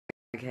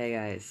Okay,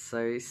 guys,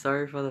 so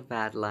sorry for the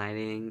bad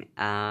lighting.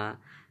 I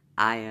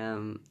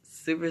am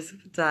super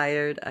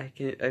tired. I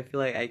feel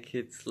like I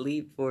could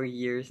sleep for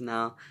years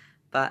now.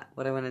 But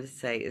what I wanted to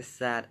say is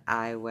that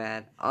I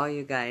read all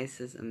you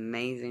guys'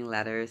 amazing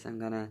letters. I'm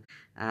gonna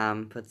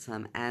put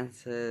some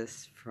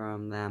answers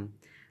from them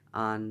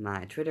on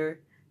my Twitter.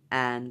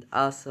 And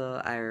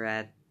also I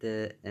read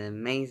the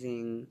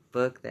amazing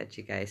book that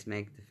you guys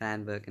make, the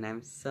fan book, and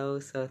I'm so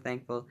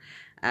thankful.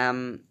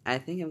 I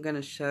think I'm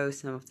gonna show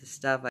some of the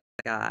stuff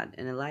God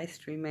in a live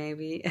stream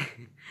maybe.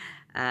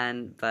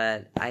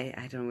 But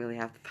I don't really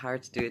have the power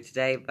to do it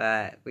today,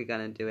 but we're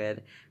gonna do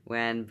it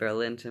when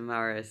Berlin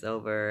tomorrow is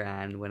over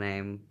and when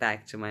I'm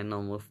back to my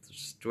normal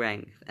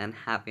strength and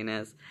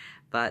happiness.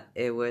 But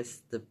it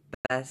was the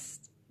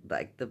best,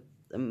 like the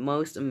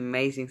most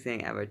amazing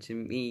thing ever to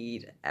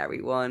meet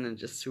everyone and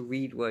just to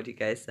read what you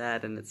guys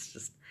said, and it's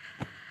just,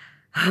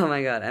 oh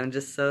my god, I'm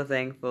just so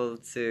thankful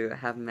to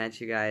have met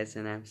you guys,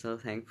 and I'm so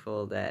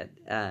thankful that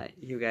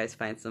you guys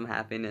find some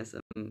happiness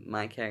in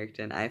my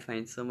character, and I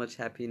find so much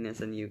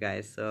happiness in you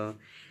guys, so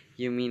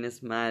you mean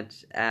as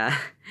much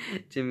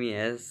to me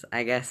as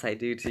I guess I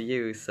do to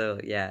you, so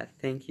yeah,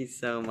 thank you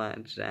so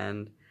much,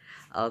 and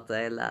also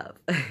I love.